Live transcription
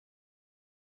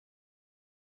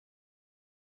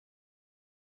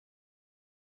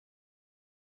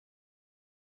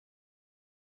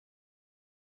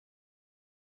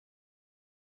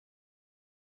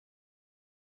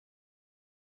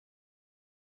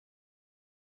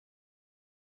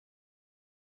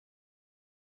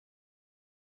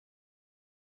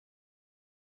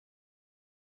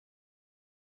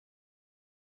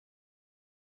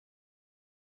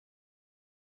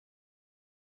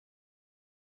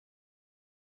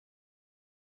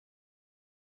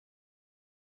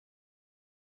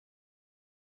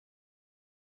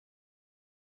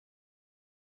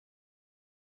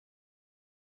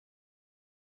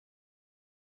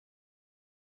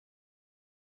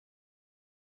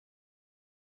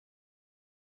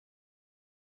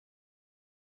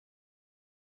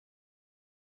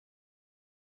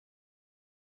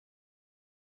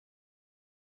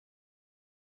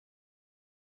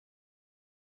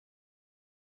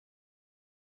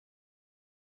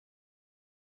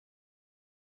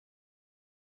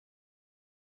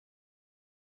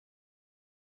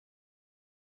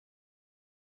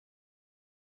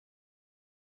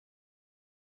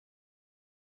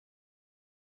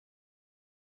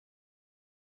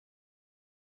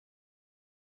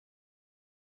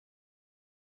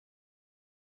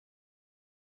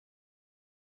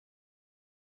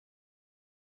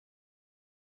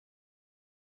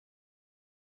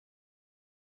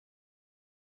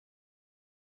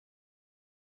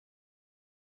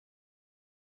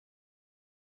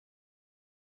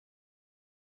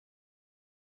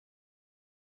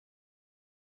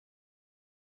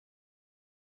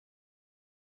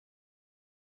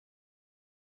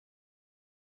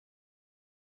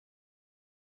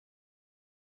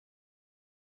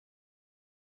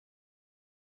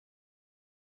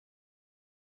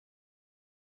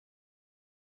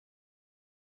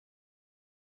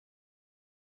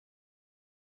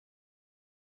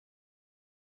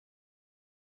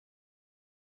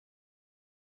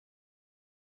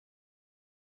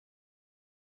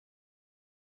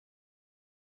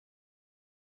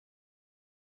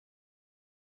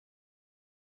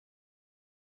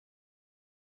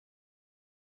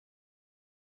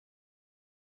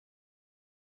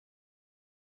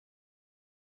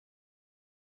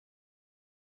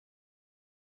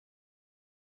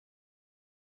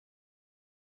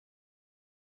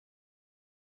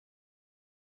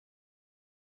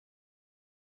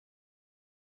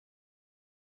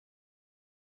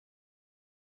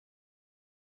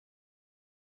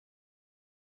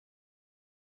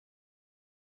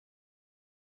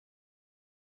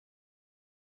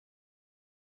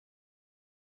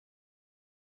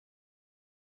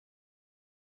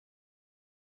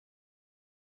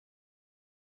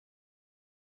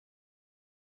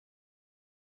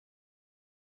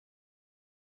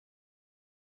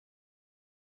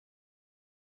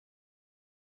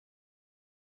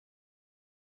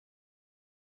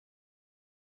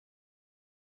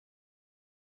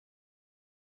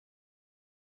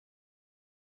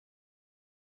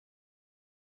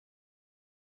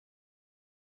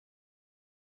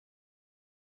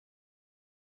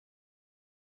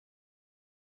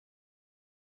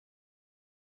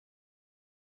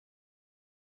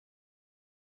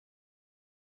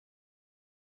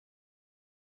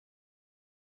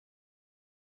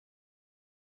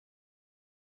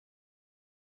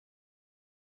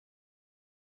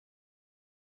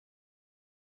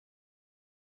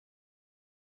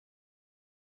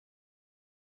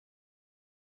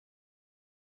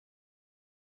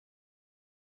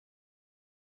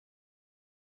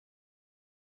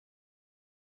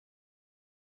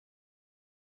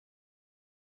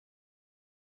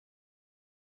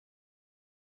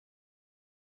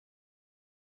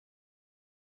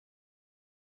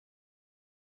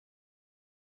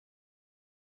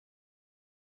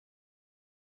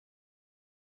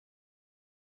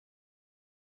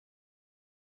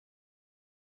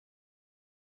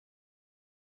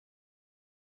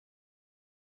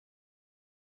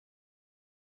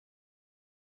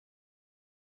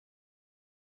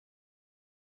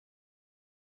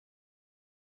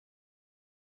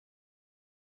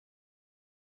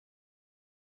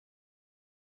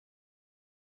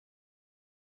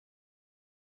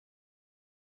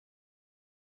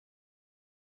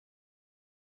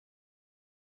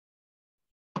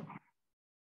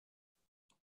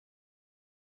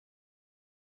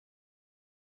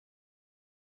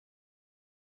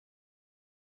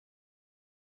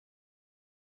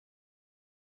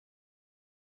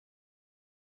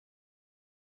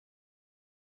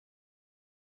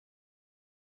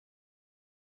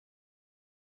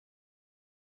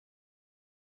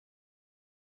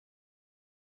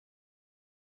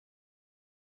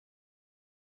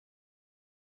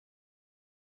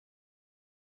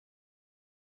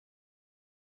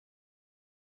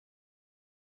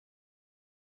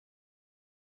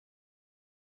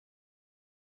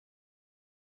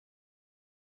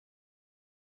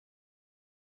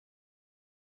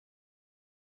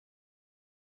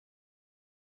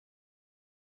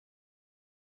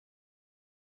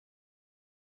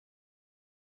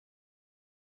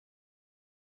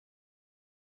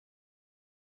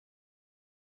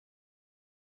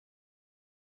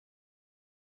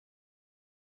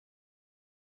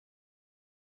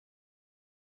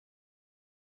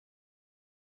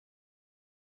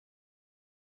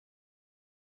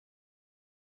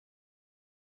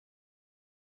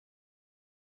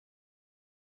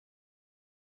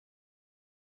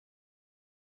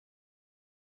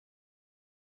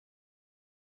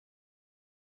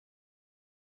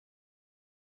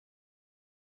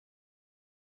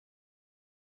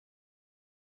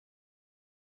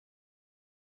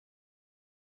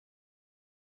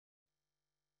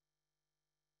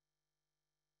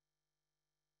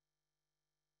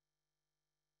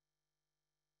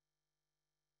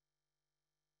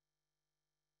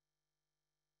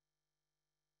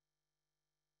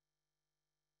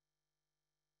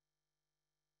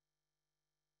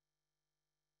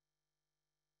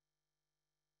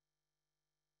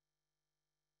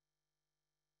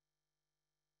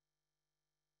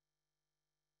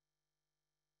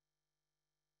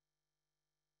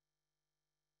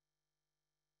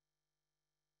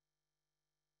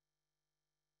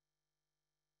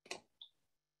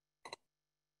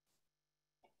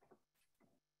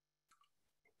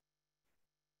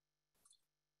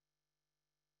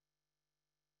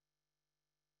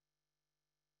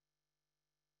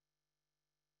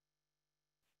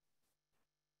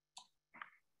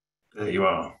There you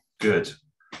are. Good.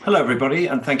 Hello, everybody,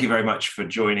 and thank you very much for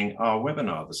joining our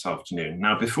webinar this afternoon.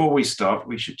 Now, before we start,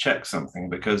 we should check something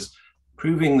because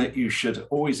proving that you should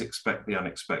always expect the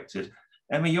unexpected.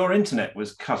 Emma, your internet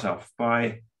was cut off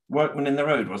by workmen in the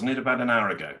road, wasn't it, about an hour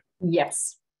ago?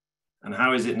 Yes. And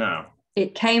how is it now?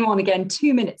 It came on again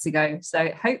 2 minutes ago, so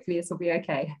hopefully this will be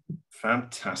okay.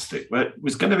 Fantastic. Well, it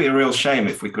was going to be a real shame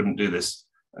if we couldn't do this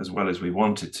as well as we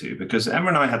wanted to, because Emma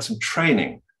and I had some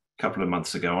training a couple of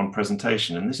months ago on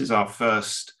presentation, and this is our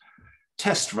first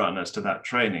test run as to that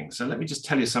training. So let me just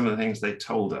tell you some of the things they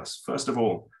told us. First of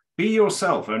all, be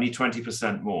yourself, only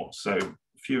 20% more. So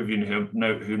a few of you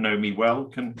who know me well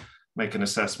can make an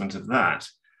assessment of that.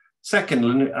 Second,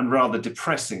 and rather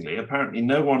depressingly, apparently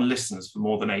no one listens for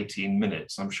more than 18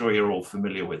 minutes. I'm sure you're all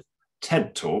familiar with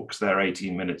TED Talks. They're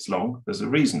 18 minutes long. There's a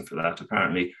reason for that.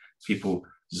 Apparently people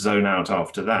zone out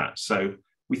after that. So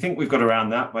we think we've got around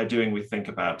that by doing, we think,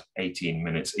 about 18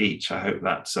 minutes each. I hope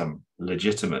that's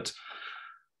legitimate.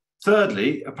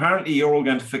 Thirdly, apparently you're all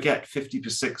going to forget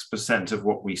 56% of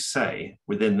what we say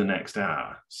within the next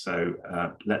hour. So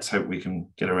let's hope we can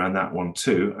get around that one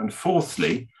too. And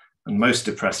fourthly, and most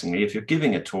depressingly, if you're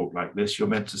giving a talk like this, you're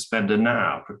meant to spend an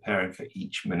hour preparing for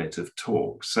each minute of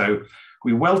talk. So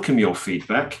we welcome your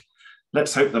feedback.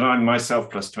 Let's hope that I'm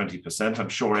myself plus 20%. I'm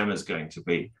sure Emma's going to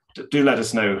be. Do let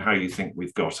us know how you think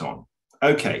we've got on.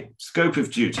 Okay, scope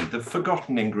of duty, the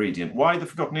forgotten ingredient. Why the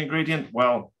forgotten ingredient?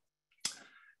 Well,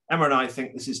 Emma and I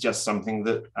think this is just something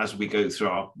that as we go through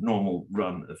our normal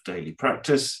run of daily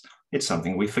practice, it's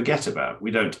something we forget about. We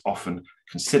don't often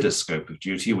consider scope of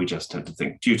duty. We just tend to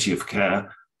think duty of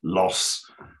care, loss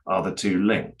are the two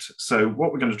linked. So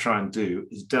what we're going to try and do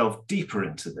is delve deeper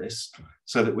into this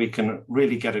so that we can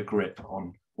really get a grip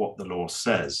on what the law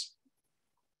says.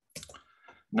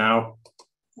 Now,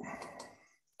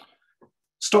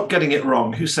 stop getting it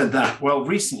wrong. Who said that? Well,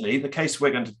 recently, the case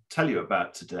we're going to tell you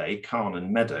about today, Khan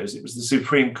and Meadows, it was the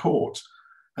Supreme Court.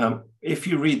 If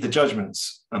you read the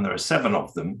judgments, and there are 7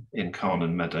 of them in Khan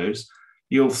and Meadows,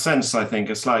 you'll sense, I think,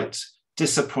 a slight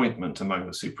disappointment among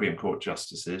the Supreme Court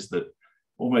justices that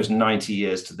almost 90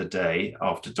 years to the day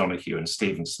after Donoghue and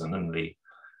Stevenson and the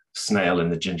snail in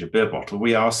the ginger beer bottle,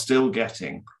 we are still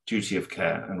getting duty of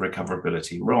care and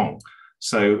recoverability wrong.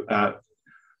 So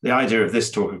the idea of this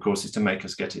talk, of course, is to make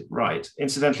us get it right.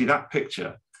 Incidentally, that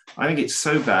picture, I think it's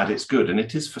so bad it's good, and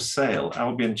it is for sale.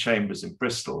 Albion Chambers in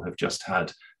Bristol have just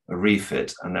had a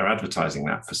refit, and they're advertising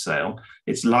that for sale.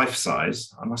 It's life-size.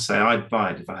 I must say I'd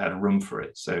buy it if I had a room for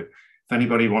it. So if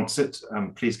anybody wants it,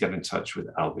 please get in touch with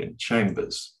Albion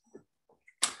Chambers.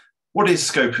 What is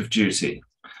scope of duty?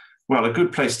 Well, a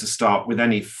good place to start with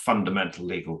any fundamental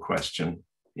legal question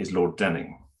is Lord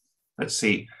Denning. Let's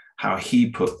see how he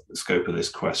put the scope of this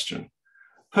question.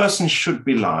 Persons should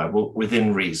be liable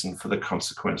within reason for the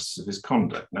consequences of his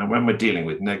conduct. Now, when we're dealing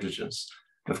with negligence,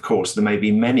 of course, there may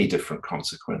be many different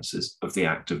consequences of the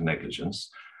act of negligence.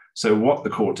 So what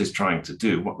the court is trying to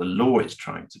do, what the law is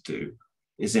trying to do,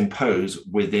 is impose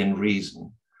within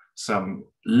reason some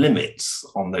limits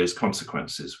on those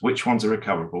consequences, which ones are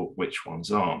recoverable, which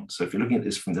ones aren't. So if you're looking at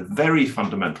this from the very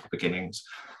fundamental beginnings,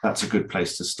 that's a good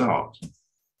place to start.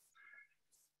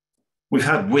 We've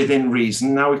had within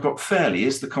reason, now we've got fairly.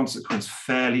 Is the consequence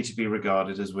fairly to be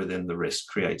regarded as within the risk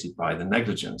created by the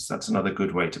negligence? That's another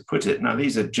good way to put it. Now,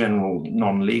 these are general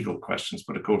non-legal questions,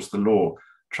 but of course the law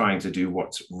trying to do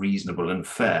what's reasonable and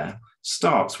fair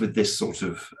starts with this sort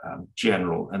of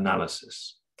general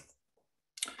analysis.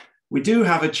 We do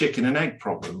have a chicken and egg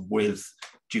problem with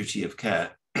duty of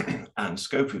care and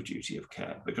scope of duty of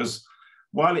care, because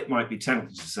while it might be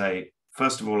tempting to say,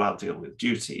 first of all, I'll deal with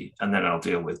duty and then I'll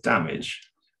deal with damage,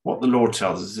 what the law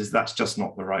tells us is that's just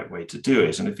not the right way to do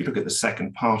it. And if you look at the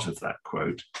second part of that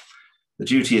quote, the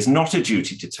duty is not a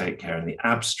duty to take care in the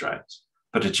abstract,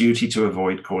 but a duty to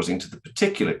avoid causing to the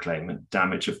particular claimant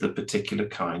damage of the particular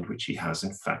kind which he has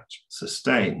in fact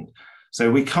sustained.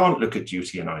 So we can't look at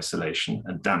duty in isolation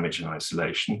and damage in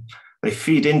isolation. They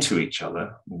feed into each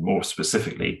other. More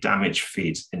specifically, damage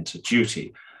feeds into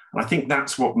duty. And I think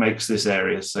that's what makes this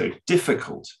area so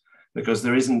difficult, because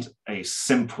there isn't a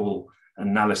simple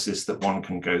analysis that one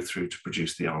can go through to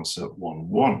produce the answer one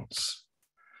wants.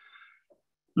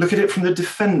 Look at it from the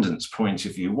defendant's point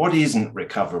of view. What isn't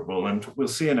recoverable? And we'll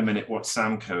see in a minute what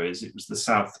SAMCO is. It was the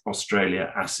South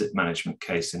Australia asset management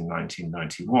case in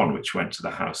 1991, which went to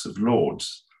the House of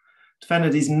Lords.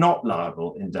 Defendant is not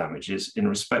liable in damages in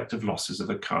respect of losses of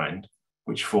a kind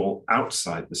which fall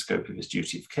outside the scope of his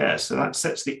duty of care. So that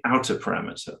sets the outer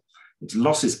parameter. It's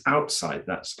losses outside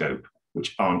that scope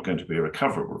which aren't going to be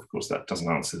recoverable. Of course, that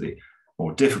doesn't answer the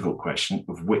more difficult question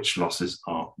of which losses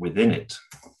are within it.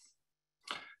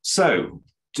 So,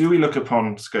 do we look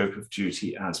upon scope of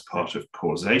duty as part of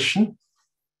causation?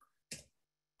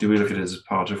 Do we look at it as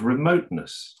part of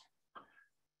remoteness?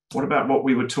 What about what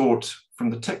we were taught from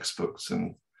the textbooks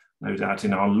and no doubt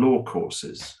in our law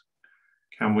courses?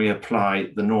 Can we apply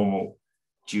the normal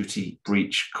duty,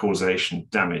 breach, causation,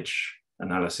 damage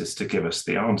analysis to give us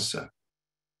the answer?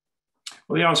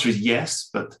 Well, the answer is yes,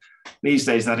 but these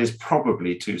days that is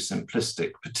probably too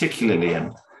simplistic, particularly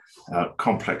in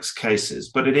complex cases,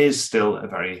 but it is still a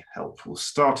very helpful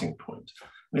starting point.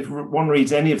 And if one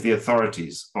reads any of the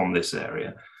authorities on this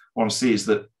area, one sees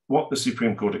that what the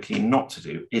Supreme Court are keen not to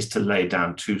do is to lay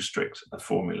down too strict a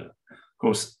formula. Of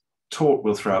course, tort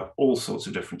will throw up all sorts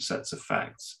of different sets of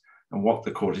facts, and what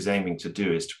the court is aiming to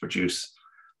do is to produce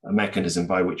a mechanism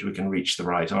by which we can reach the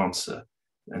right answer.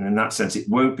 And in that sense, it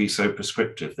won't be so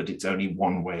prescriptive that it's only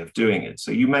one way of doing it.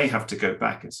 So you may have to go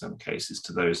back in some cases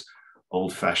to those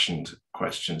old-fashioned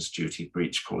questions, duty,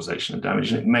 breach, causation, and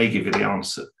damage, and it may give you the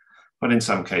answer. But in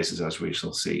some cases, as we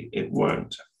shall see, it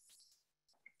won't.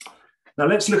 Now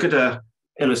let's look at an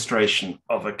illustration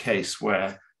of a case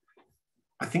where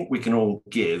I think we can all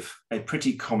give a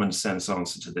pretty common sense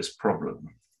answer to this problem.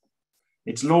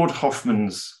 It's Lord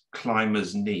Hoffman's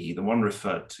climber's knee, the one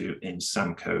referred to in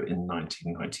Samco in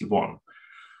 1991.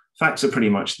 Facts are pretty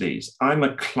much these. I'm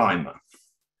a climber.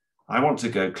 I want to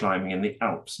go climbing in the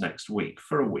Alps next week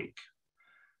for a week.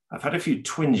 I've had a few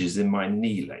twinges in my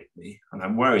knee lately, and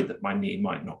I'm worried that my knee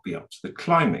might not be up to the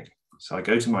climbing. So I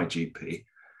go to my GP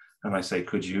and I say,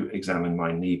 could you examine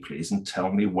my knee, please, and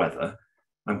tell me whether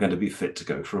I'm going to be fit to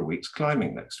go for a week's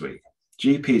climbing next week.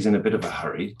 GP's in a bit of a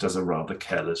hurry, does a rather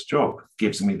careless job,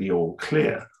 gives me the all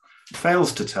clear,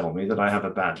 fails to tell me that I have a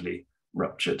badly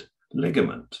ruptured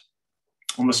ligament.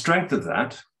 On the strength of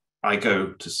that, I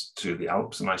go to the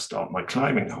Alps and I start my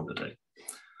climbing holiday.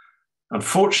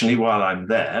 Unfortunately, while I'm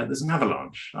there, there's an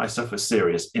avalanche. I suffer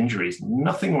serious injuries,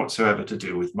 nothing whatsoever to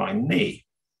do with my knee.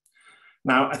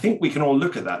 Now, I think we can all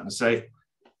look at that and say,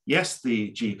 yes,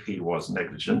 the GP was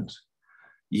negligent.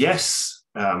 Yes,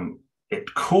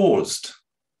 it caused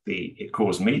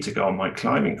me to go on my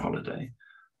climbing holiday.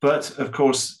 But of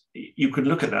course, you could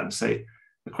look at that and say,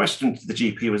 the question to the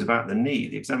GP was about the knee.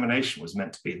 The examination was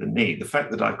meant to be the knee. The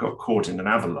fact that I've got caught in an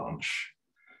avalanche,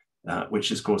 which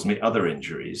has caused me other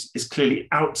injuries, is clearly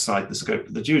outside the scope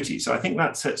of the duty. So I think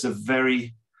that sets a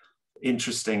very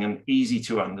interesting and easy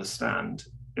to understand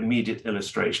immediate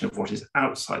illustration of what is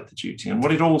outside the duty. And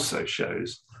what it also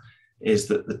shows is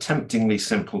that the temptingly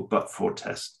simple but-for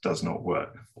test does not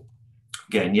work.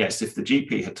 Again, yes, if the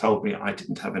GP had told me I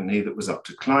didn't have a knee that was up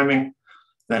to climbing,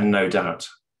 then no doubt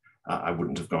I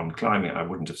wouldn't have gone climbing, I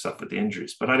wouldn't have suffered the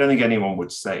injuries. But I don't think anyone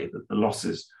would say that the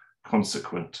losses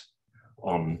consequent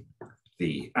on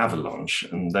the avalanche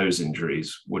and those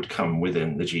injuries would come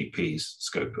within the GP's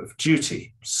scope of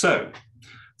duty. So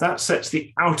that sets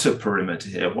the outer perimeter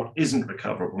here, what isn't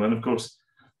recoverable. And of course,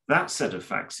 that set of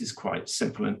facts is quite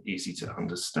simple and easy to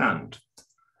understand.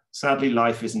 Sadly,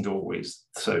 life isn't always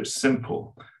so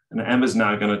simple. And Emma's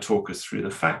now going to talk us through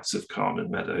the facts of Carn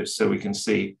and Meadows so we can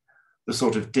see the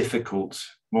sort of difficult,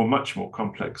 much more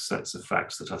complex sets of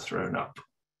facts that are thrown up.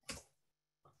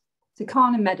 So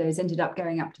Carn and Meadows ended up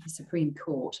going up to the Supreme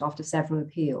Court after several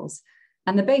appeals.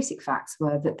 And the basic facts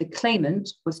were that the claimant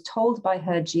was told by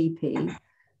her GP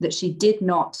that she did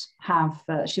not have,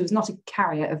 she was not a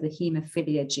carrier of the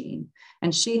haemophilia gene.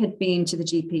 And she had been to the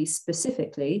GP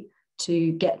specifically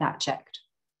to get that checked.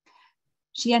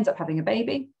 She ends up having a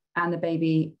baby, and the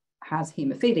baby has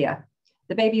haemophilia.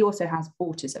 The baby also has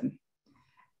autism.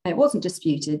 And it wasn't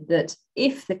disputed that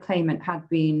if the claimant had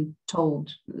been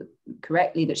told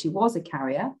correctly that she was a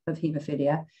carrier of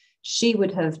haemophilia, she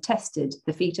would have tested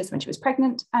the fetus when she was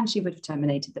pregnant and she would have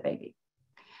terminated the baby.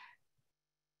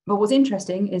 But what's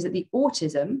interesting is that the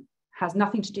autism has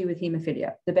nothing to do with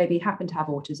haemophilia. The baby happened to have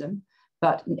autism,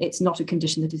 but it's not a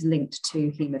condition that is linked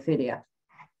to haemophilia.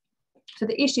 So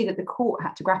the issue that the court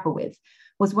had to grapple with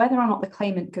was whether or not the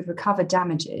claimant could recover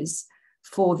damages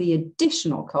for the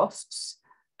additional costs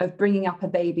of bringing up a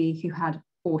baby who had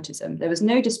autism. There was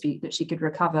no dispute that she could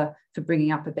recover for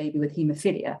bringing up a baby with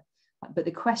haemophilia, but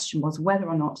the question was whether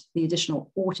or not the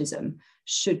additional autism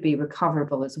should be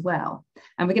recoverable as well.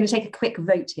 And we're going to take a quick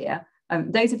vote here.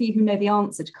 Those of you who know the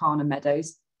answer to Carn and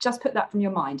Meadows, just put that from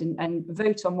your mind and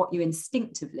vote on what you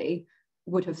instinctively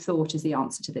would have thought is the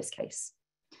answer to this case.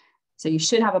 So you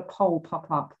should have a poll pop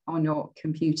up on your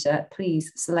computer.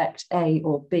 Please select A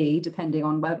or B, depending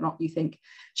on whether or not you think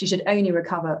she should only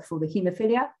recover for the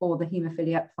haemophilia or the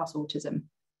haemophilia plus autism.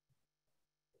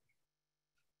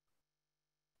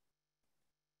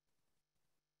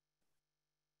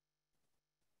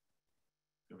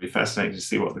 It'll be fascinating to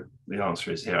see what the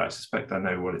answer is here. I suspect I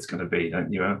know what it's going to be,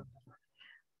 don't you, Anne?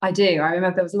 I do. I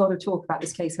remember there was a lot of talk about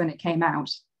this case when it came out.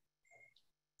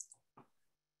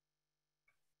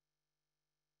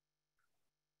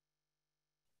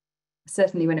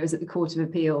 Certainly when it was at the Court of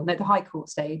Appeal, no, the High Court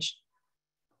stage,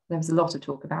 there was a lot of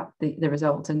talk about the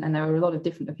result, and there were a lot of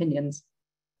different opinions.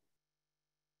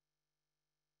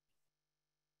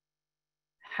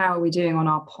 How are we doing on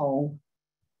our poll?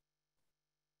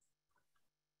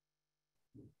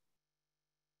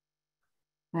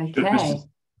 Okay.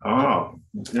 Oh,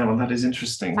 yeah, well, that is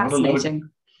interesting. Fascinating. What a lot of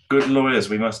good lawyers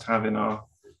we must have in our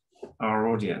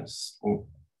audience. Oh,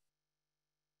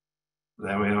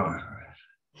 there we are.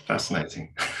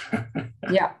 Fascinating.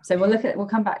 Yeah, so we'll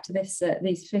come back to this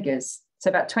these figures. So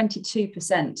about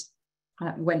 22%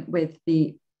 went with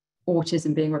the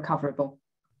autism being recoverable.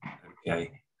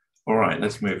 Okay. All right,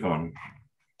 let's move on.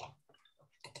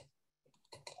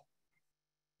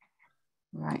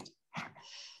 Right.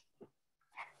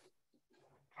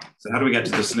 So how do we get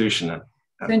to the solution then?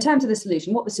 So in terms of the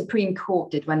solution, what the Supreme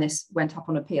Court did when this went up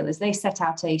on appeal is they set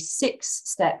out a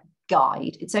 6-step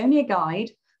guide. It's only a guide,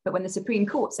 but when the Supreme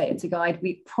Court say it's a guide,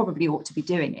 we probably ought to be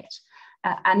doing it.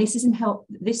 And this isn't help.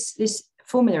 This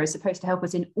formula is supposed to help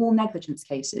us in all negligence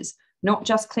cases, not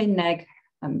just clin neg,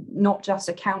 not just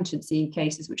accountancy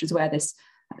cases, which is where this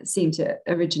seemed to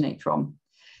originate from.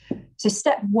 So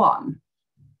step 1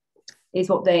 is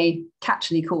what they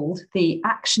catchily called the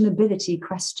actionability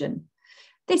question.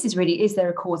 This is really, is there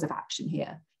a cause of action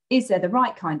here? Is there the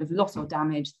right kind of loss or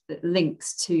damage that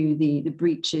links to the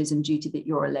breaches and duty that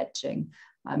you're alleging?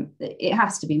 It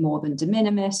has to be more than de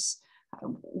minimis.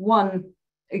 One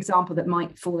example that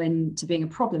might fall into being a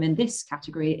problem in this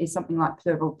category is something like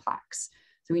pleural plaques.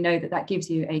 So we know that that gives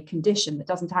you a condition that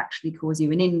doesn't actually cause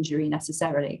you an injury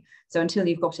necessarily. So until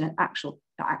you've got an actual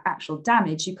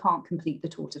damage, you can't complete the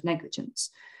tort of negligence.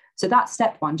 So that's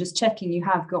step 1, just checking you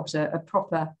have got a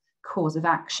proper cause of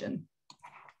action.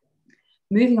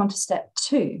 Moving on to step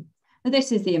 2. Now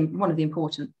this is one of the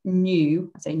important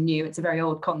new, I say new, it's a very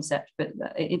old concept, but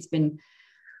it's been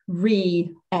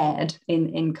re-aired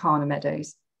in Carner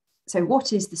Meadows. So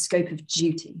what is the scope of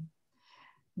duty?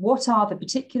 What are the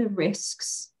particular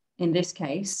risks in this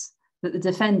case that the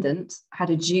defendant had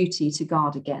a duty to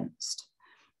guard against?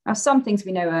 Now, some things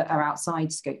we know are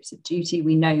outside scopes of duty.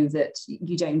 We know that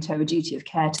you don't owe a duty of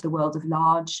care to the world of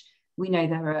large. We know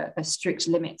there are strict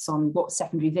limits on what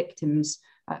secondary victims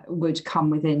would come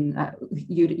within,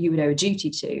 you would owe a duty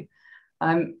to.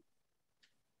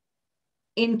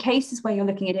 In cases where you're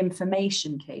looking at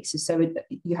information cases, so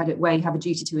you had it where you have a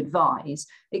duty to advise,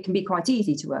 it can be quite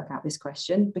easy to work out this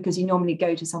question because you normally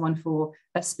go to someone for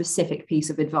a specific piece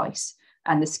of advice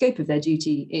and the scope of their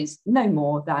duty is no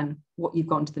more than what you've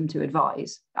gone to them to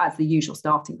advise as the usual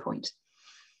starting point.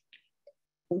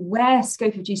 Where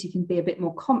scope of duty can be a bit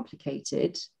more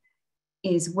complicated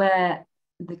is where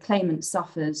the claimant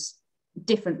suffers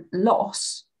different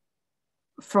loss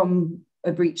from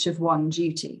a breach of one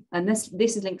duty. And this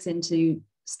links into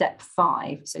step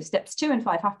 5. So steps 2 and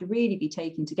 5 have to really be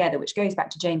taken together, which goes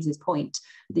back to James's point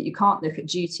that you can't look at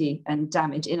duty and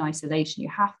damage in isolation. You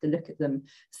have to look at them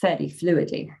fairly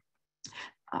fluidly.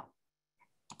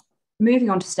 Moving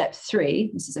on to step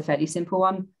 3, this is a fairly simple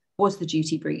one. Was the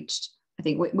duty breached? I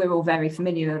think we're all very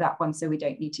familiar with that one, so we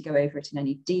don't need to go over it in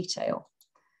any detail.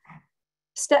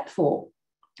 Step 4,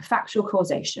 factual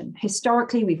causation.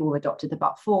 Historically, we've all adopted the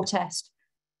but-for test.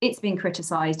 It's been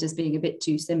criticised as being a bit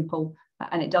too simple,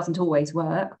 and it doesn't always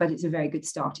work, but it's a very good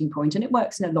starting point, and it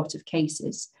works in a lot of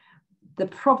cases. The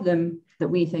problem that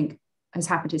we think has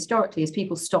happened historically is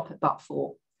people stop at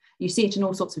but-for. You see it in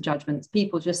all sorts of judgments.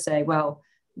 People just say, well,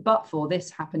 but for this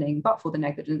happening, but for the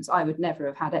negligence, I would never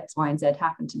have had X, Y, and Z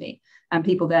happen to me. And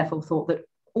people therefore thought that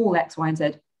all X, Y, and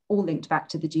Z all linked back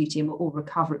to the duty and were all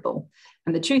recoverable.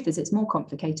 And the truth is it's more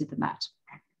complicated than that.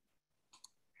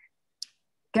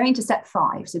 Going to step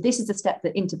 5. So this is a step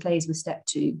that interplays with step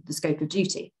 2, the scope of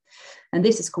duty. And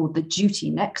this is called the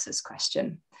duty nexus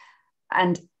question.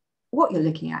 And what you're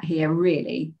looking at here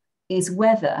really is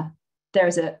whether there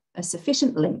is a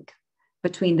sufficient link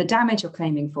between the damage you're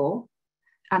claiming for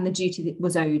and the duty that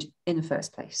was owed in the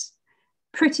first place.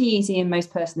 Pretty easy in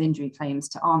most personal injury claims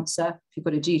to answer. If you've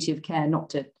got a duty of care not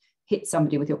to hit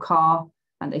somebody with your car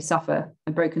and they suffer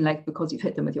a broken leg because you've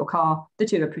hit them with your car, the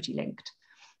two are pretty linked.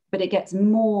 But it gets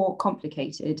more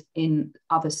complicated in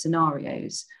other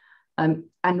scenarios. And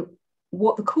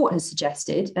what the court has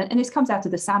suggested, and this comes out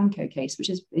of the Samco case, which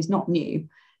is not new,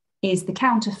 is the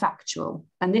counterfactual.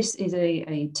 And this is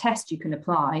a test you can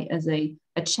apply as a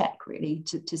check, really,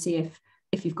 to see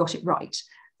if you've got it right.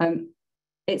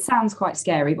 it sounds quite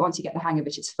scary, but once you get the hang of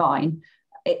it, it's fine.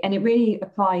 And it really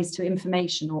applies to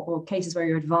information or cases where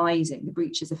you're advising. The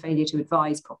breach is a failure to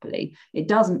advise properly. It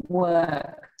doesn't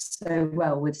work so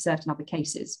well with certain other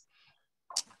cases.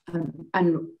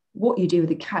 And what you do with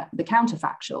the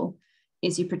counterfactual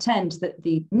is you pretend that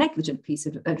the negligent piece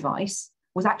of advice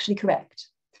was actually correct.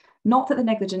 Not that the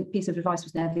negligent piece of advice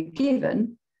was never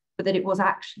given, but that it was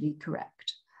actually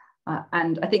correct.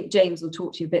 And I think James will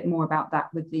talk to you a bit more about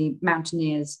that with the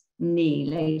mountaineer's knee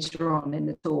later on in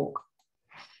the talk.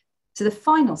 So the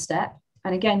final step,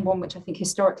 and again, one which I think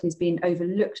historically has been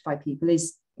overlooked by people,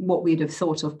 is what we'd have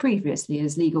thought of previously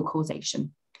as legal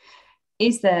causation.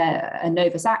 Is there a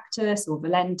novus actus or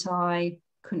valenti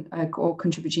or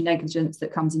contributory negligence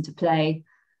that comes into play?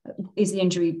 Is the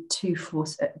injury too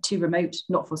remote,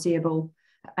 not foreseeable?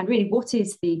 And really, what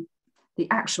is the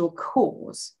actual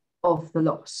cause of the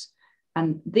loss?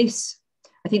 And this,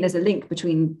 I think there's a link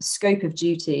between scope of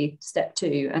duty, step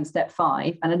 2, and step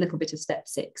 5, and a little bit of step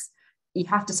 6. You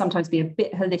have to sometimes be a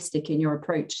bit holistic in your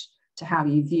approach to how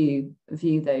you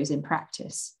view those in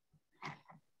practice.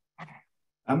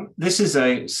 This is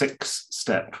a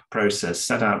 6-step process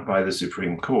set out by the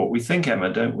Supreme Court. We think,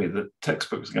 Emma, don't we, that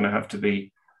textbooks are going to have to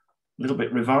be a little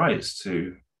bit revised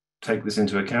to take this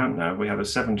into account now. We have a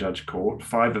 7-judge court,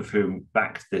 5 of whom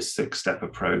backed this 6-step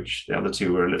approach. The other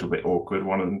 2 were a little bit awkward.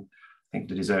 One of them, I think,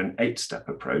 did his own 8-step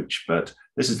approach, but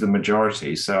this is the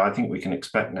majority. So I think we can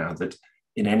expect now that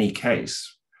in any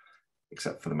case,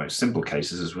 except for the most simple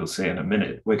cases, as we'll see in a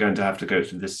minute, we're going to have to go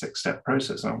through this 6-step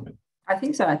process, aren't we? I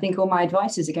think so. I think all my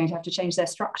advisors are going to have to change their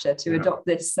structure to adopt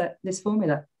this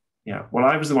formula. Yeah. Well,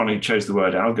 I was the one who chose the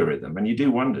word algorithm, and you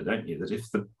do wonder, don't you, that if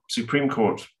the Supreme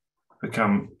Court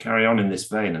carry on in this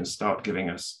vein and start giving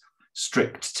us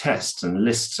strict tests and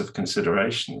lists of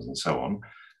considerations and so on,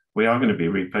 we are going to be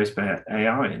replaced by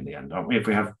AI in the end, aren't we? If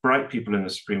we have bright people in the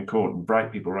Supreme Court and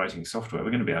bright people writing software,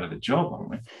 we're going to be out of a job, aren't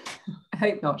we? I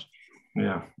hope not.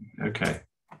 Yeah. Okay.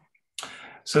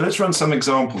 So let's run some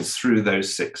examples through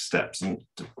those 6 steps and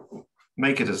to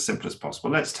make it as simple as possible.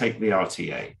 Let's take the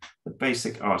RTA, the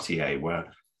basic RTA,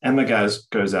 where Emma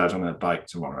goes out on her bike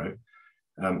tomorrow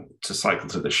to cycle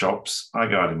to the shops. I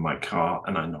go out in my car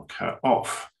and I knock her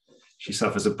off. She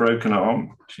suffers a broken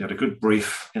arm. She had a good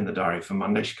brief in the diary for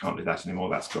Monday. She can't do that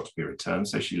anymore. That's got to be returned.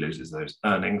 So she loses those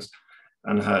earnings.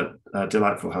 And her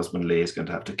delightful husband, Lee, is going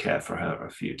to have to care for her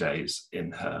a few days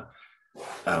in her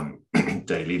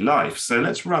daily life. So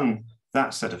let's run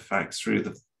that set of facts through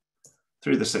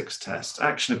the 6 tests.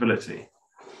 Actionability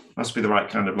must be the right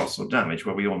kind of loss or damage.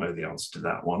 Well, we all know the answer to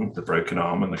that one. The broken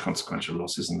arm and the consequential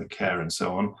losses and the care and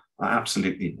so on are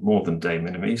absolutely more than de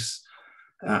minimis.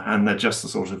 And they're just the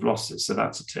sort of losses. So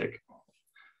that's a tick.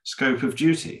 Scope of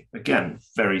duty, again,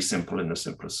 very simple in the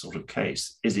simplest sort of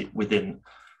case. Is it within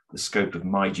the scope of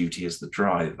my duty as the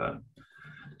driver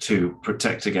to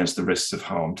protect against the risks of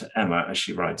harm to Emma as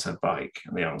she rides her bike?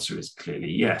 And the answer is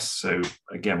clearly yes. So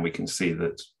again, we can see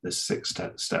that this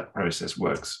 6-step process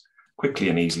works quickly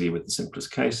and easily with the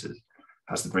simplest cases.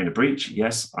 Has there been a breach?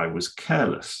 Yes, I was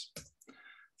careless.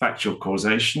 Factual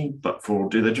causation, but for will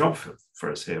do the job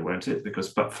for us here, won't it?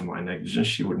 Because but for my negligence,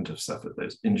 she wouldn't have suffered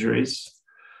those injuries.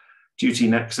 Duty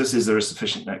nexus, is there a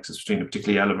sufficient nexus between a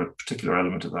particular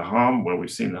element of the harm? Well, we've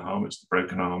seen the harm, it's the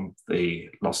broken arm, the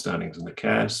lost earnings and the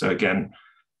care. So again,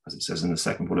 as it says in the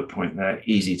second bullet point there,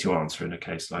 easy to answer in a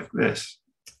case like this.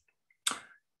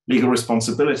 Legal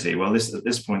responsibility, well, at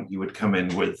this point you would come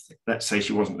in with, let's say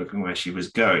she wasn't looking where she was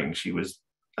going, she was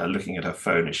looking at her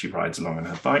phone as she rides along on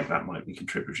her bike. That might be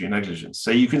contributory negligence. So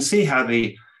you can see how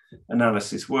the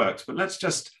analysis works, but let's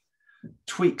just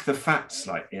tweak the facts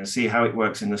slightly and see how it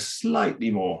works in the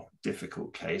slightly more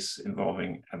difficult case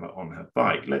involving Emma on her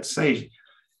bike. Let's say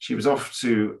she was off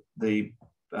to the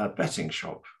betting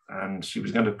shop and she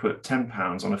was going to put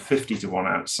 £10 on a 50-1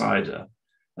 outsider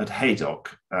at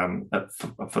Haydock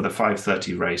for the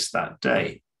 5:30 race that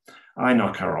day. I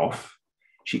knock her off.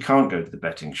 She can't go to the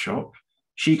betting shop.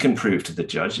 She can prove to the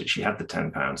judge that she had the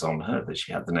 £10 on her, that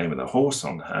she had the name of the horse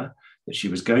on her, that she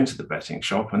was going to the betting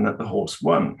shop and that the horse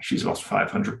won. She's lost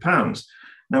 £500.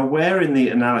 Now, where in the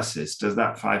analysis does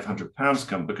that £500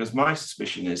 come? Because my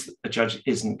suspicion is that the judge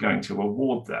isn't going to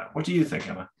award that. What do you think,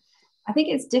 Emma? I think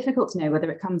it's difficult to know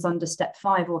whether it comes under step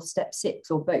 5 or step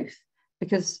 6 or both,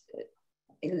 because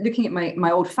looking at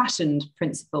my old-fashioned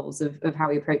principles of how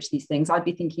we approach these things, I'd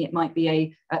be thinking it might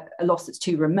be a loss that's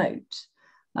too remote.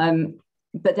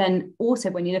 But then also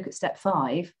when you look at step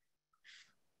 5,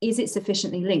 is it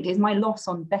sufficiently linked? Is my loss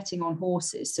on betting on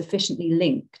horses sufficiently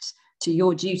linked to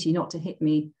your duty not to hit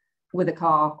me with a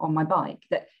car on my bike?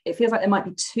 That it feels like there might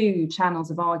be 2 channels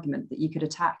of argument that you could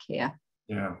attack here.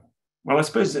 Yeah. Well, I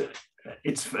suppose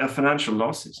it's a financial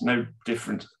loss. It's no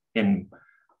different in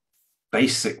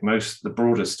the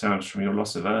broadest terms from your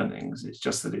loss of earnings. It's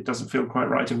just that it doesn't feel quite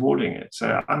right awarding it.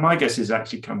 So my guess is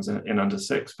actually comes in under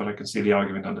 6, but I can see the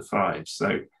argument under 5.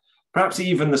 So perhaps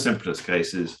even the simplest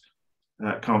cases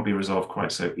can't be resolved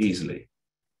quite so easily.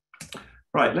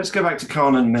 Right, let's go back to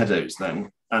Khan and Meadows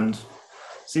then, and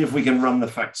see if we can run the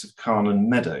facts of Khan and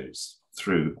Meadows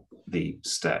through the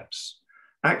steps.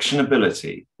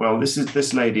 Actionability. Well,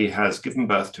 this lady has given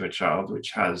birth to a child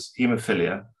which has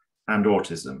haemophilia and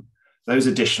autism. Those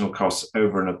additional costs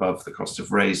over and above the cost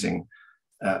of raising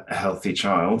a healthy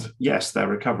child, yes, they're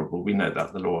recoverable. We know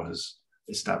that. The law has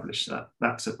established that.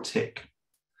 That's a tick.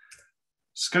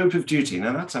 Scope of duty.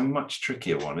 Now, that's a much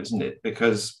trickier one, isn't it?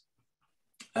 Because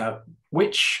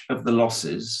which of the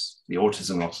losses, the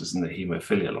autism losses and the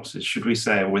haemophilia losses, should we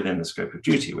say are within the scope of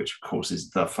duty, which of course is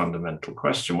the fundamental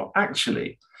question? Well,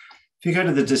 actually, if you go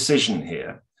to the decision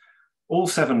here, all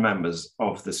 7 members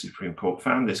of the Supreme Court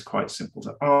found this quite simple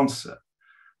to answer.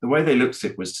 The way they looked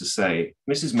at it was to say,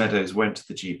 Mrs. Meadows went to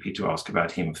the GP to ask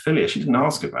about haemophilia. She didn't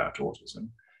ask about autism.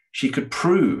 She could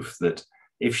prove that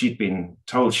if she'd been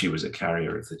told she was a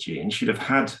carrier of the gene, she'd have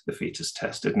had the fetus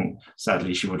tested, and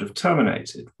sadly she would have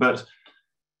terminated. But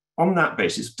on that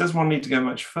basis, does one need to go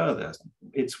much further?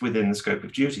 It's within the scope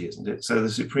of duty, isn't it? So the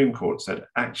Supreme Court said,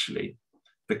 actually,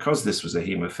 because this was a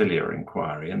haemophilia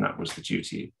inquiry, and that was the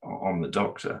duty on the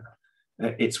doctor,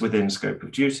 it's within scope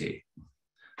of duty.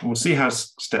 And we'll see how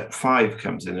step 5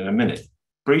 comes in a minute.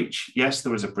 Breach, yes,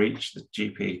 there was a breach. The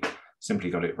GP simply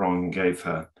got it wrong and gave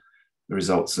her the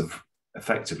results of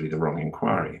effectively the wrong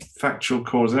inquiry. Factual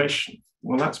causation,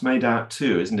 well, that's made out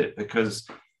too, isn't it? Because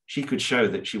she could show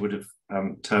that she would have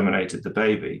terminated the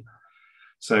baby.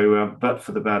 So, but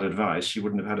for the bad advice, she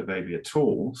wouldn't have had a baby at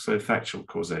all. So factual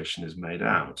causation is made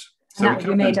out. So that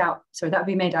would be made out. So that would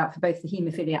be made out for both the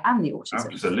haemophilia and the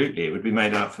autism. Absolutely, it would be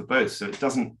made out for both. So it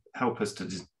doesn't help us to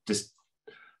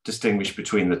distinguish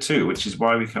between the two, which is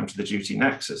why we come to the duty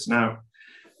nexus. Now,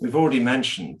 we've already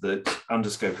mentioned that under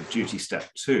scope of duty step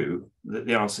 2, that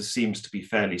the answer seems to be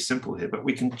fairly simple here, but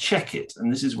we can check it.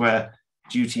 And this is where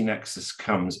duty nexus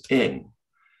comes in,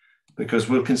 because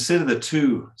we'll consider the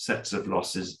 2 sets of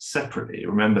losses separately.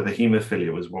 Remember, the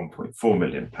haemophilia was £1.4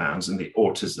 million and the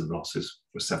autism losses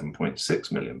were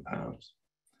 £7.6 million.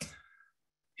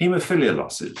 Haemophilia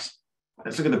losses.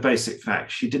 Let's look at the basic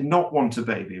facts. She did not want a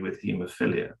baby with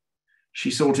haemophilia.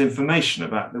 She sought information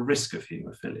about the risk of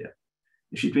haemophilia.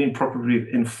 If she'd been properly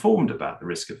informed about the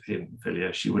risk of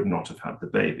haemophilia, she would not have had the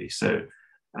baby. So,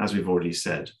 as we've already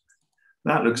said,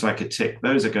 that looks like a tick.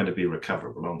 Those are going to be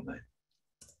recoverable, aren't they?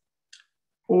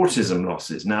 Autism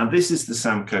losses. Now, this is the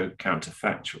Samco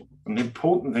counterfactual. And the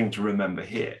important thing to remember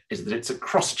here is that it's a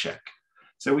cross-check.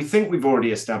 So we think we've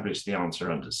already established the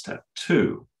answer under step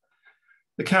 2.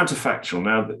 The counterfactual.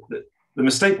 Now, the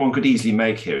mistake one could easily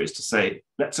make here is to say,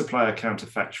 let's apply a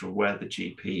counterfactual where the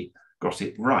GP got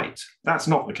it right. That's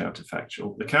not the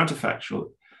counterfactual. The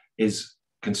counterfactual is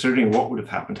considering what would have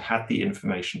happened had the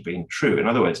information been true. In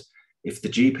other words, if the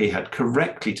GP had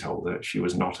correctly told her she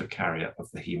was not a carrier of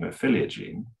the haemophilia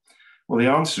gene, well,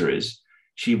 the answer is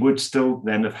she would still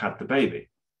then have had the baby,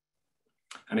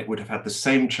 and it would have had the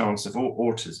same chance of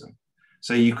autism.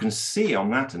 So you can see on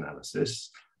that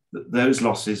analysis that those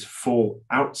losses fall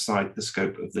outside the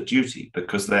scope of the duty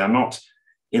because they are not,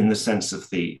 in the sense of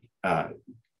the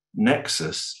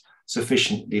nexus,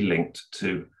 sufficiently linked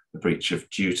to the breach of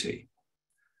duty.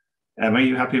 Emma, are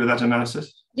you happy with that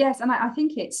analysis? Yes, and I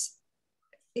think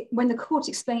when the court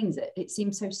explains it, it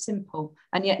seems so simple,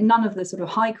 and yet none of the sort of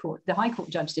high court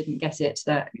judge didn't get it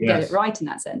right in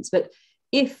that sense. But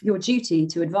if your duty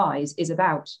to advise is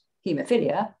about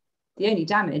haemophilia, the only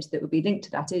damage that would be linked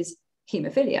to that is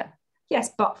haemophilia.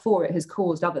 Yes, but for it has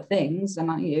caused other things, and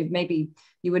maybe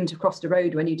you wouldn't have crossed a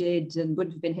road when you did, and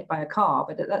wouldn't have been hit by a car.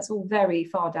 But that's all very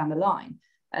far down the line.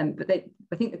 But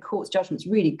I think the court's judgment's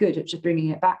really good at just bringing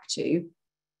it back to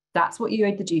that's what you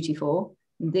owed the duty for.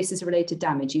 This is related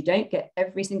damage. You don't get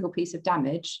every single piece of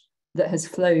damage that has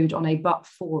flowed on a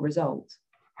but-for result.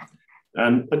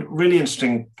 And a really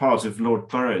interesting part of Lord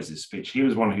Burroughs' speech, he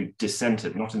was one who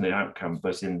dissented, not in the outcome,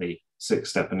 but in the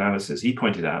 6-step analysis. He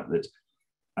pointed out that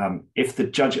if the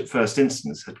judge at first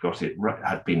instance had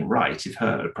been right, if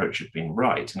her approach had been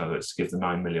right, in other words, to give the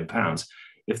 £9 million,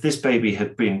 if this baby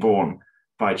had been born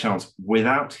by chance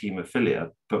without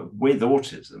haemophilia, but with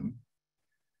autism,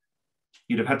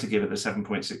 you'd have had to give it the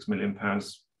 £7.6 million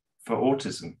for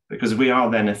autism, because we are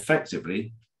then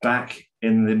effectively back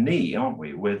in the knee, aren't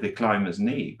we? We're the climber's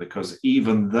knee, because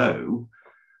even though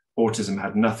autism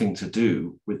had nothing to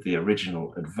do with the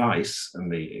original advice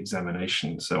and the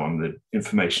examination, so on, the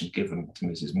information given to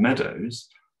Mrs. Meadows,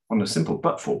 on a simple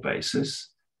but-for basis,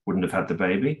 wouldn't have had the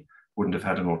baby, wouldn't have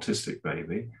had an autistic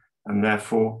baby, and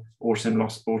therefore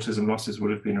autism losses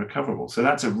would have been recoverable. So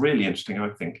that's a really interesting, I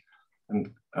think, and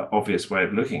obvious way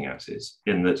of looking at it,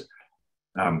 in that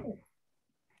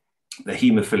the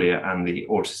haemophilia and the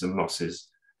autism losses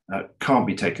can't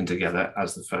be taken together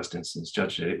as the first instance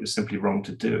judge did. It was simply wrong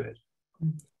to do it.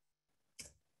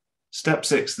 Step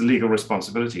 6, the legal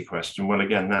responsibility question. Well,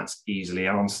 again, that's easily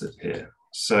answered here.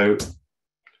 So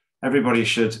everybody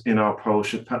should, in our poll,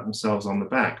 should pat themselves on the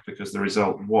back, because the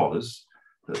result was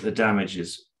that the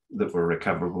damages that were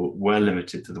recoverable were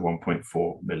limited to the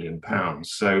 £1.4 million.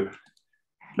 So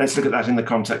let's look at that in the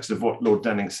context of what Lord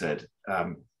Denning said.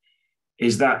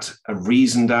 Is that a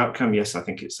reasoned outcome? Yes, I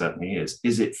think it certainly is.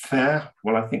 Is it fair?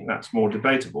 Well, I think that's more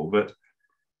debatable, but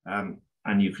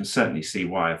and you can certainly see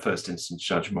why a first instance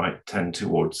judge might tend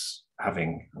towards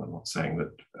having, I'm not saying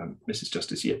that Mrs.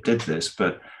 Justice yet did this,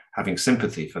 but having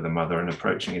sympathy for the mother and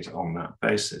approaching it on that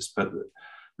basis. But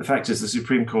the fact is the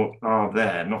Supreme Court are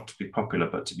there not to be popular,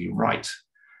 but to be right.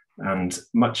 And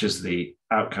much as the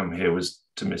outcome here was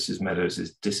to Mrs.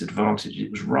 Meadows' disadvantage,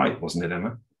 it was right, wasn't it,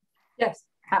 Emma? Yes,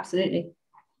 absolutely.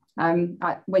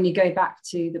 When you go back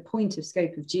to the point of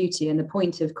scope of duty and the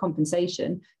point of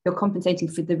compensation, you're compensating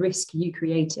for the risk you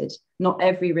created, not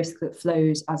every risk that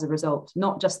flows as a result,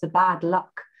 not just the bad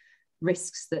luck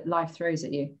risks that life throws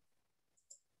at you.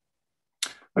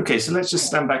 Okay, so let's just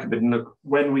stand back a bit and look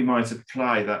when we might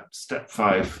apply that step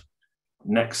 5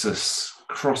 nexus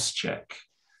cross-check.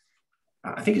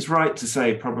 I think it's right to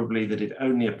say probably that it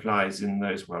only applies in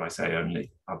those, well, I say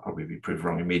only, I'll probably be proved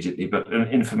wrong immediately, but an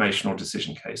information or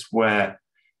decision case where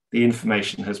the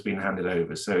information has been handed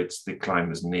over. So it's the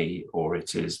climber's knee, or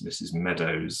it is Mrs.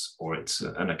 Meadows, or it's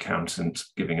an accountant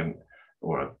giving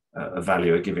or a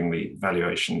valuer giving the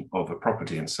valuation of a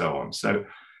property and so on. So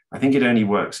I think it only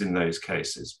works in those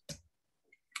cases.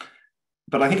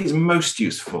 But I think it's most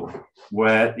useful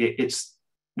where it's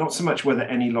not so much whether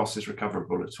any loss is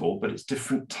recoverable at all, but it's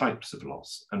different types of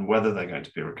loss and whether they're going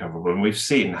to be recoverable. And we've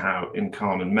seen how in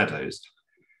Carmen Meadows,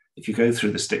 if you go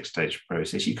through the 6-stage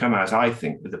process, you come out, I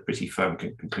think, with a pretty firm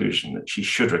conclusion that she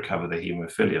should recover the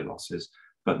haemophilia losses,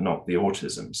 but not the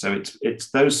autism. So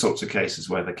it's those sorts of cases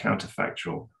where the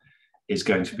counterfactual is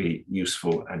going to be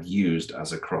useful and used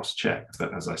as a cross-check.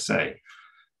 But as I say,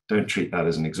 don't treat that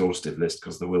as an exhaustive list,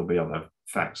 because there will be other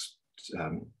facts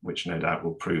which no doubt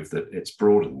will prove that it's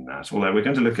broader than that. Although we're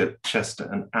going to look at Chester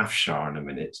and Afshar in a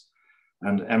minute.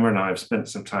 And Emma and I have spent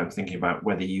some time thinking about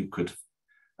whether you could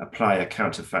apply a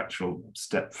counterfactual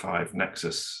step 5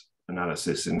 nexus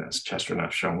analysis in Chester and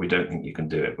Afshar. We don't think you can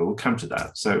do it, but we'll come to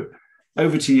that. So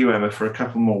over to you, Emma, for a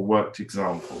couple more worked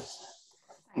examples.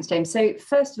 Thanks, James. So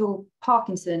first of all,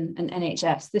 Parkinson and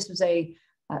NHS. This was a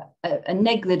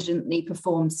negligently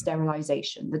performed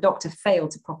sterilisation. The doctor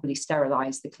failed to properly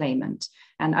sterilise the claimant,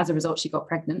 and as a result, she got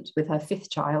pregnant with her 5th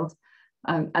child,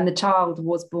 and the child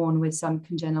was born with some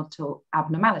congenital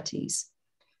abnormalities.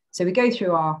 So we go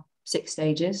through our 6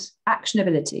 stages.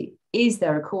 Actionability. Is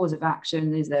there a cause of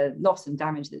action? Is there loss and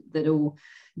damage that all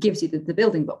gives you the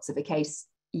building blocks of a case?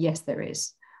 Yes, there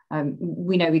is.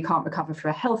 We know we can't recover for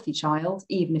a healthy child,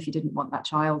 even if you didn't want that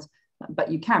child, but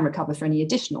you can recover for any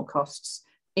additional costs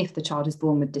if the child is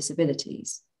born with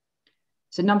disabilities.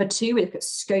 So number 2, we look at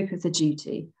scope of the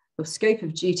duty. The scope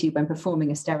of duty when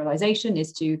performing a sterilisation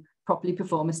is to properly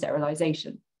perform a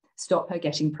sterilisation, stop her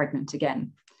getting pregnant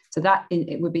again. So that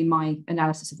it would be my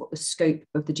analysis of what the scope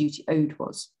of the duty owed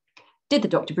was. Did the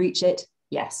doctor breach it?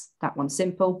 Yes, that one's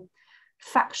simple.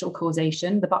 Factual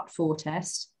causation, the but-for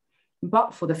test.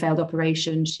 But for the failed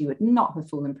operation, she would not have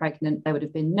fallen pregnant. There would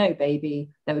have been no baby.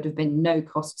 There would have been no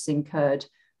costs incurred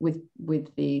with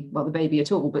the baby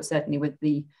at all, but certainly with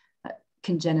the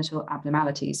congenital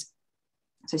abnormalities.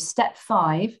 So step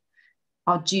 5,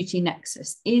 our duty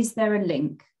nexus. Is there a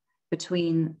link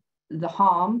between the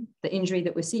harm, the injury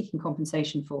that we're seeking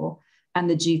compensation for, and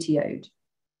the duty owed?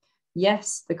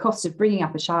 Yes, the cost of bringing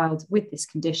up a child with this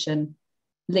condition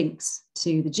links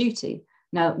to the duty.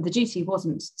 Now, the duty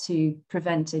wasn't to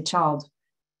prevent a child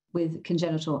with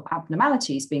congenital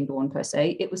abnormalities being born per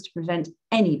se, it was to prevent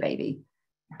any baby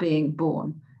being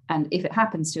born. And if it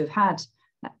happens to have had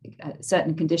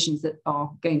certain conditions that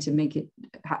are going to make it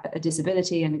a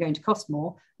disability and are going to cost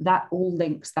more, that all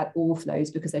links, that all flows,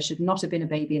 because there should not have been a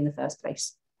baby in the first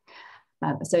place.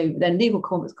 So then legal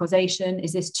causation,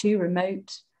 is this too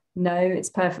remote? No, it's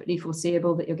perfectly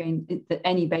foreseeable that that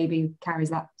any baby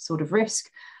carries that sort of risk.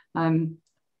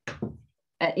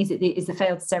 is the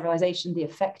failed sterilisation the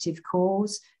effective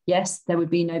cause? Yes, there would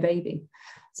be no baby.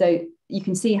 So you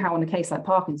can see how on a case like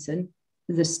Parkinson,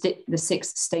 the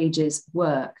 6 stages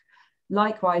work.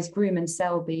 Likewise, Groom and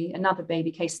Selby, another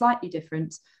baby case, slightly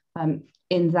different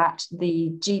in that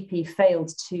the GP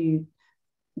failed to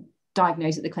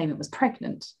diagnose that the claimant was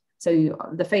pregnant. So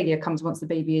the failure comes once the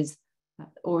baby is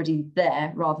already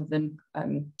there rather than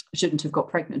shouldn't have got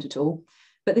pregnant at all.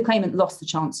 But the claimant lost the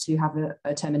chance to have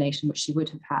a termination, which she would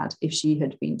have had if she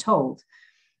had been told.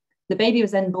 The baby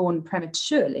was then born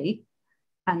prematurely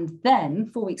and then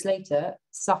 4 weeks later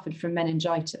suffered from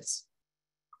meningitis.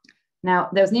 Now,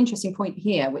 there was an interesting point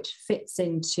here which fits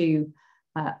into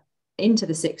the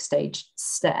 6-stage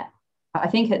step. I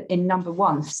think in number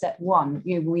 1, step 1,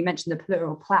 we mentioned the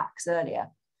pleural plaques earlier.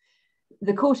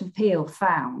 The Court of Appeal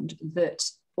found that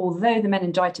although the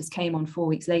meningitis came on 4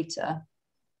 weeks later,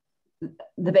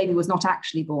 the baby was not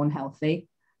actually born healthy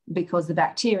because the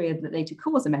bacteria that later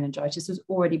caused the meningitis was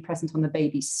already present on the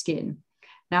baby's skin.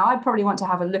 Now, I probably want to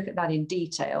have a look at that in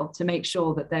detail to make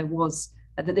sure that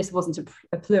this wasn't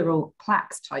a pleural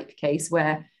plaques type case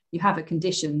where you have a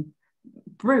condition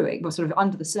brewing or sort of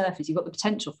under the surface. You've got the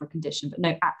potential for a condition, but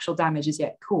no actual damage is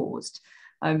yet caused.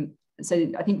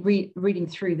 So I think reading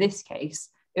through this case,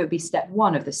 it would be step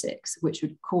 1 of the 6, which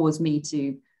would cause me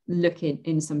to look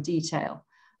in some detail.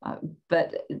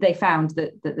 But they found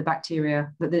that the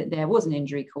bacteria, that there was an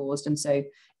injury caused, and so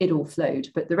it all flowed.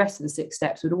 But the rest of the 6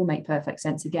 steps would all make perfect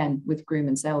sense again with Groom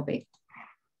and Selby.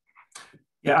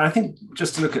 Yeah, I think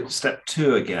just to look at step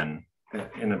 2 again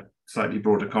in a slightly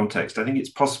broader context, I think it's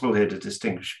possible here to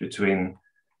distinguish between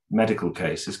medical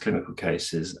cases, clinical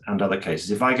cases, and other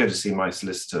cases. If I go to see my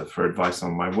solicitor for advice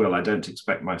on my will, I don't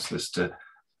expect my solicitor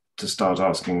to start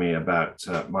asking me about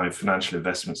my financial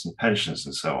investments and pensions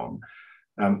and so on.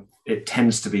 It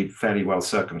tends to be fairly well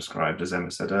circumscribed, as Emma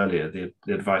said earlier,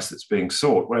 the advice that's being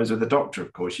sought. Whereas with a doctor,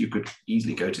 of course, you could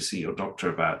easily go to see your doctor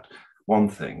about one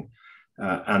thing,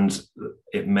 and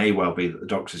it may well be that the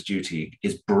doctor's duty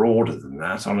is broader than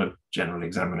that on a general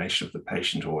examination of the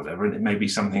patient or whatever, and it may be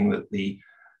something that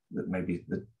maybe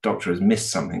the doctor has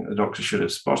missed something that the doctor should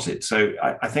have spotted. So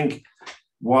I think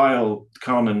while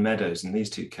Khan and Meadows in these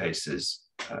 2 cases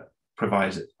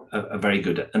provide a very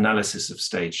good analysis of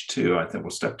stage 2, I think, or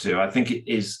step 2, I think it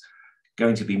is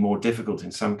going to be more difficult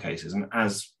in some cases. And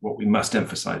as what we must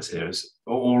emphasize here is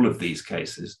all of these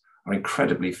cases are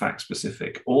incredibly fact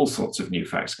specific. All sorts of new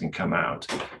facts can come out,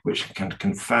 which can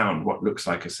confound what looks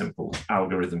like a simple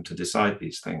algorithm to decide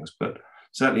these things. But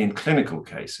certainly in clinical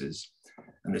cases,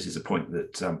 and this is a point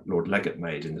that Lord Leggett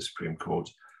made in the Supreme Court,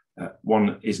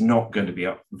 one is not going to be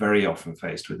very often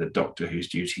faced with a doctor whose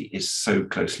duty is so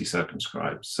closely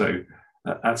circumscribed. So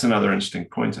that's another interesting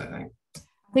point, I think.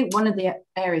 I think one of the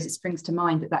areas it springs to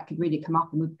mind that could really come up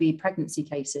would be pregnancy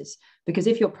cases. Because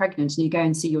if you're pregnant and you go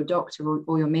and see your doctor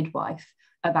or your midwife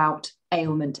about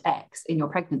ailment X in your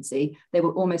pregnancy, they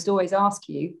will almost always ask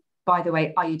you, by the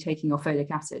way, are you taking your folic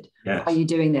acid? Yes. Are you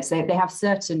doing this? They have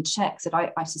certain checks that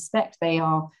I suspect they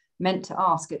are meant to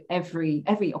ask at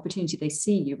every opportunity they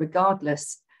see you,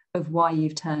 regardless of why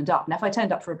you've turned up. Now, if I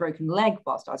turned up for a broken leg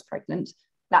whilst I was pregnant,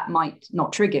 that might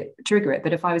not trigger it.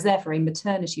 But if I was there for a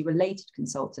maternity-related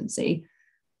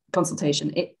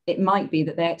consultation, it might be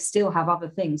that they still have other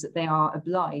things that they are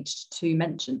obliged to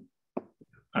mention.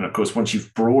 And of course, once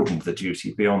you've broadened the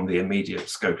duty beyond the immediate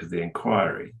scope of the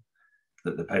inquiry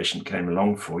that the patient came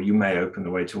along for, you may open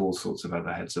the way to all sorts of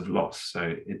other heads of loss.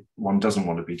 So one doesn't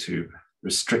want to be too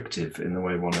restrictive in the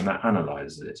way one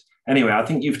analyzes it. Anyway, I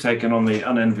think you've taken on the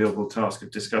unenviable task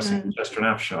of discussing Chester and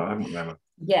Afshar, haven't you, Emma?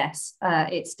 Yes,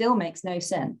 it still makes no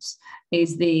sense,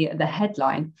 is the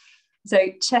headline. So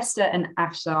Chester and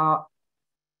Afshar,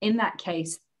 in that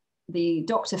case, the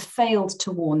doctor failed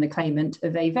to warn the claimant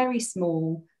of a very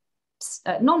small,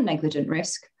 non-negligent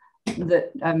risk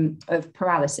of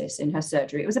paralysis in her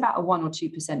surgery. It was about a 1 or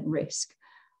 2% risk.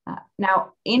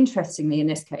 Now, interestingly, in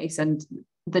this case, and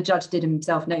the judge did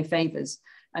himself no favors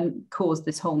and caused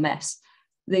this whole mess.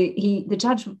 The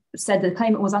judge said the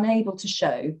claimant was unable to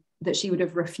show that she would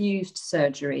have refused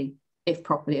surgery if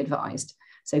properly advised.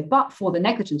 So, but for the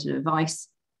negligent advice,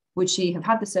 would she have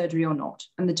had the surgery or not?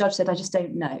 And the judge said, I just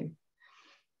don't know.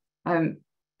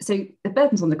 So the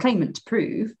burden's on the claimant to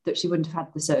prove that she wouldn't have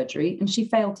had the surgery, and she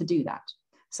failed to do that.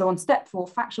 So on step 4,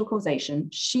 factual causation,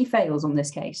 she fails on this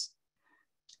case.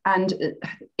 And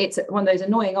it's one of those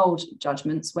annoying old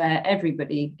judgments where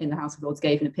everybody in the House of Lords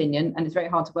gave an opinion, and it's very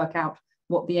hard to work out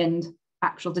what the end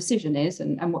actual decision is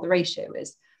and what the ratio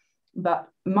is. But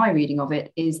my reading of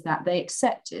it is that they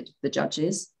accepted, the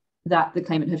judges, that the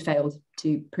claimant had failed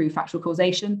to prove factual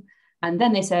causation. And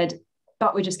then they said,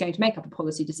 but we're just going to make up a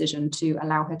policy decision to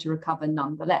allow her to recover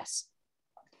nonetheless.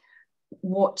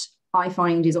 What I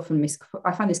find is often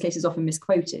I find this case is often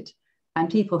misquoted, and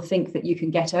people think that you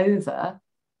can get over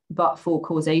but for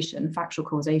causation, factual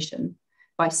causation,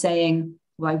 by saying,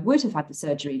 well, I would have had the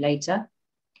surgery later,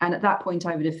 and at that point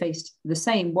I would have faced the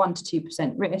same 1 to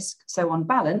 2% risk. So on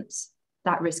balance,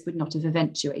 that risk would not have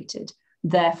eventuated.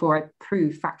 Therefore, I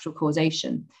prove factual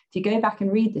causation. If you go back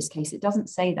and read this case, it doesn't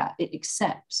say that. It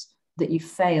accepts that you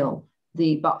fail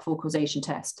the but-for causation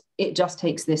test. It just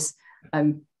takes this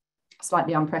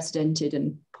slightly unprecedented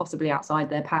and possibly outside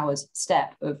their powers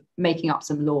step of making up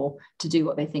some law to do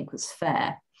what they think was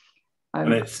fair.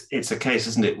 And it's a case,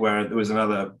 isn't it, where there was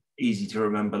another easy to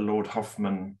remember Lord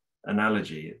Hoffman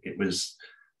analogy. It was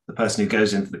the person who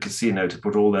goes into the casino to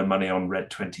put all their money on red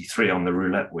 23 on the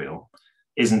roulette wheel,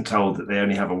 isn't told that they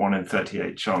only have a 1 in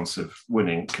 38 chance of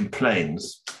winning,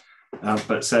 complains,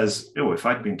 but says, oh, if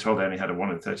I'd been told I only had a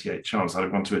 1 in 38 chance, I'd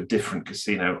have gone to a different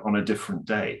casino on a different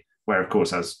day. Where, of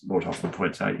course, as Lord Hoffman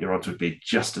points out, your odds would be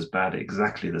just as bad,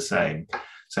 exactly the same.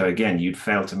 So again, you'd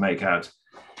fail to make out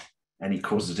any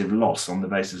causative loss on the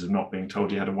basis of not being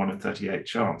told you had a 1 in 38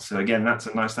 chance. So again, that's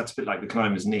a bit like the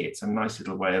climber's knee. It's a nice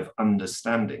little way of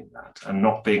understanding that and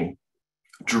not being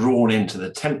drawn into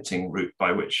the tempting route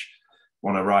by which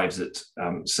one arrives at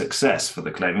success for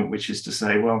the claimant, which is to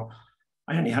say, well,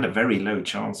 I only had a very low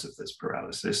chance of this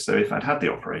paralysis. So if I'd had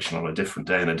the operation on a different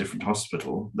day in a different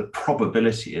hospital, the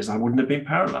probability is I wouldn't have been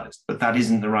paralyzed. But that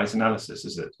isn't the right analysis,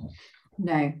 is it?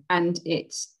 No. And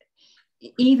it's,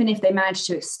 even if they managed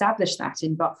to establish that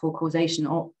in but-for causation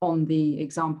on the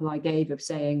example I gave of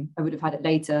saying I would have had it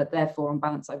later, therefore on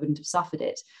balance I wouldn't have suffered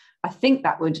it, I think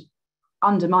that would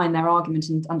undermine their argument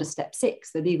under step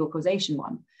 6, the legal causation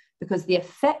one, because the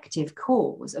effective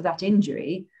cause of that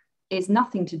injury is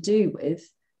nothing to do with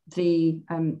the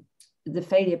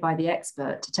failure by the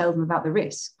expert to tell them about the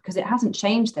risk, because it hasn't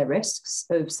changed their risks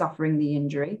of suffering the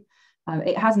injury.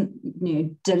 It hasn't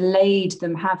delayed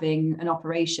them having an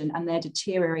operation and they're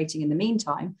deteriorating in the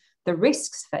meantime. The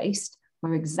risks faced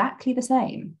were exactly the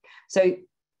same. So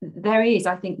there is,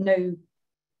 I think,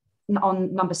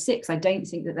 on number 6, I don't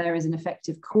think that there is an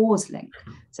effective cause link.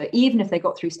 So even if they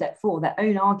got through step 4, their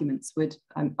own arguments would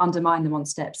undermine them on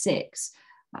step 6.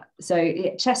 So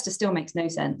Chester still makes no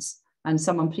sense. And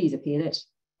someone please appeal it.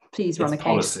 Please run a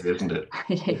case. It's policy, isn't it?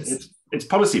 It is. It's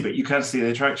policy, but you can see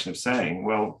the attraction of saying,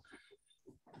 well,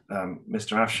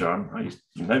 Mr. Afshar, I used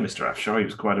to know Mr. Afshar, he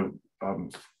was quite a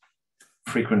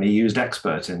frequently used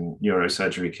expert in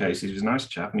neurosurgery cases. He was a nice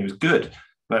chap and he was good.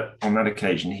 But on that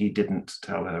occasion, he didn't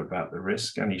tell her about the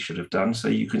risk and he should have done. So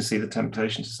you can see the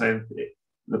temptation to say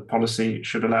the policy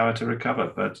should allow her to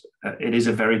recover. But it is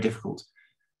a very difficult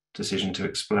decision to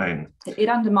explain. It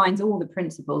undermines all the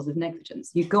principles of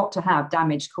negligence. You've got to have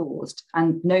damage caused,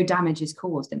 and no damage is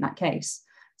caused in that case.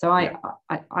 So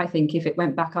I think if it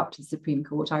went back up to the Supreme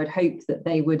Court, I would hope that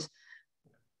they would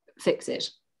fix it.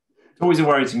 It's always a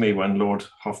worry to me when Lord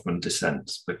Hoffman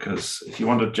dissents, because if you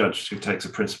want a judge who takes a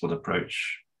principled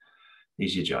approach,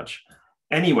 he's your judge.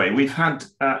 Anyway, we've had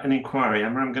an inquiry,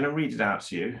 Emma. I'm going to read it out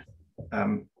to you.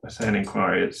 I say an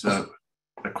inquiry, it's a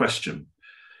question.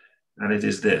 And it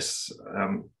is this.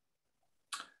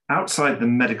 Outside the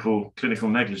medical clinical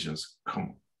negligence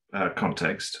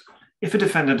context, if a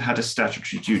defendant had a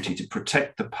statutory duty to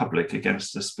protect the public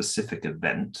against a specific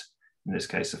event, in this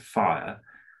case a fire,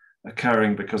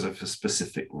 occurring because of a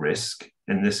specific risk,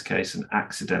 in this case an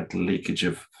accidental leakage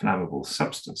of flammable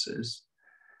substances,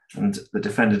 and the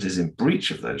defendant is in breach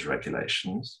of those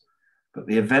regulations, but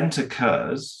the event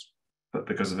occurs, but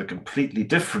because of a completely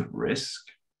different risk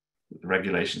that the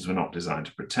regulations were not designed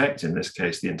to protect, in this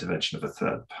case the intervention of a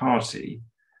third party,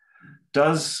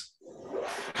 does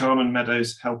Carmen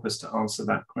Meadows help us to answer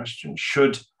that question?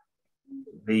 Should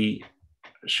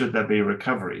there be a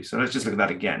recovery? So let's just look at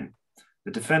that again.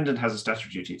 The defendant has a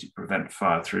statutory duty to prevent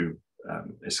fire through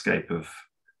escape of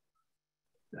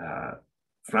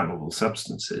flammable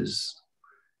substances.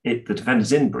 The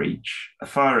defendant's in breach, a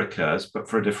fire occurs, but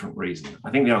for a different reason. I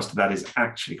think the answer to that is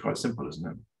actually quite simple, isn't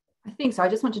it? I think so. I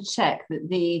just want to check that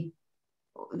they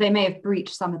may have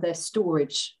breached some of their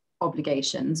storage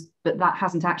obligations, but that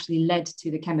hasn't actually led to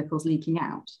the chemicals leaking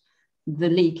out. The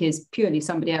leak is purely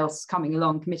somebody else coming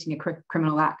along, committing a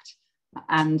criminal act,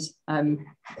 and there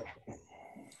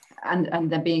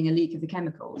being a leak of the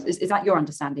chemicals. Is that your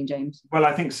understanding, James? Well,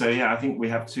 I think so. Yeah, I think we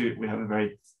have a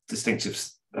very distinctive.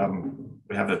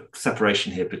 We have a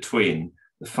separation here between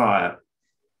the fire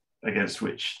against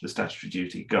which the statutory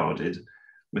duty guarded,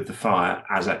 with the fire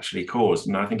as actually caused.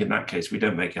 And I think in that case, we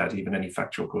don't make out even any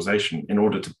factual causation in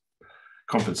order to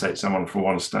compensate someone for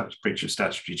one breach of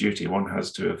statutory duty, one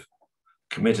has to have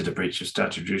committed a breach of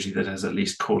statutory duty that has at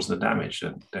least caused the damage,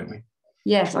 don't we?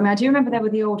 Yes, I mean, I do remember there were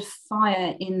the old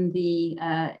fire in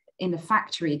the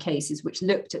factory cases, which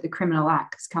looked at the criminal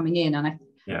acts coming in, and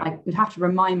I would have to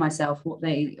remind myself what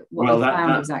they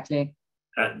found exactly.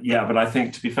 Yeah, but I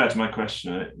think, to be fair to my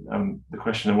questioner, the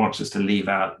questioner wants us to leave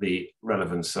out the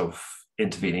relevance of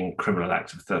intervening criminal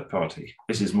acts of third party.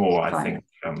 This is more, I think,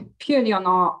 purely on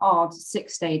our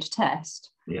 6-stage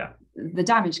test. Yeah, the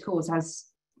damage caused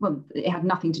it had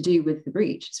nothing to do with the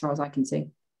breach, as far as I can see.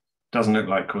 Doesn't look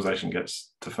like causation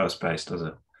gets to first base, does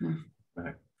it? No.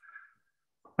 No.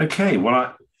 Okay,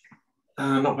 well,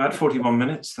 not bad. 41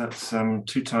 minutes. That's 2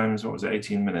 times, what was it,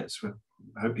 18 minutes.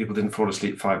 I hope people didn't fall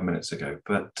asleep 5 minutes ago,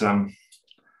 but and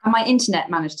my internet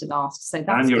managed to last, so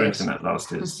that's and your good. internet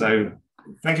lasted. So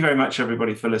thank you very much,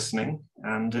 everybody, for listening,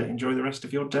 and enjoy the rest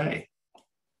of your day.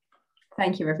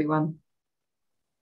 Thank you, everyone.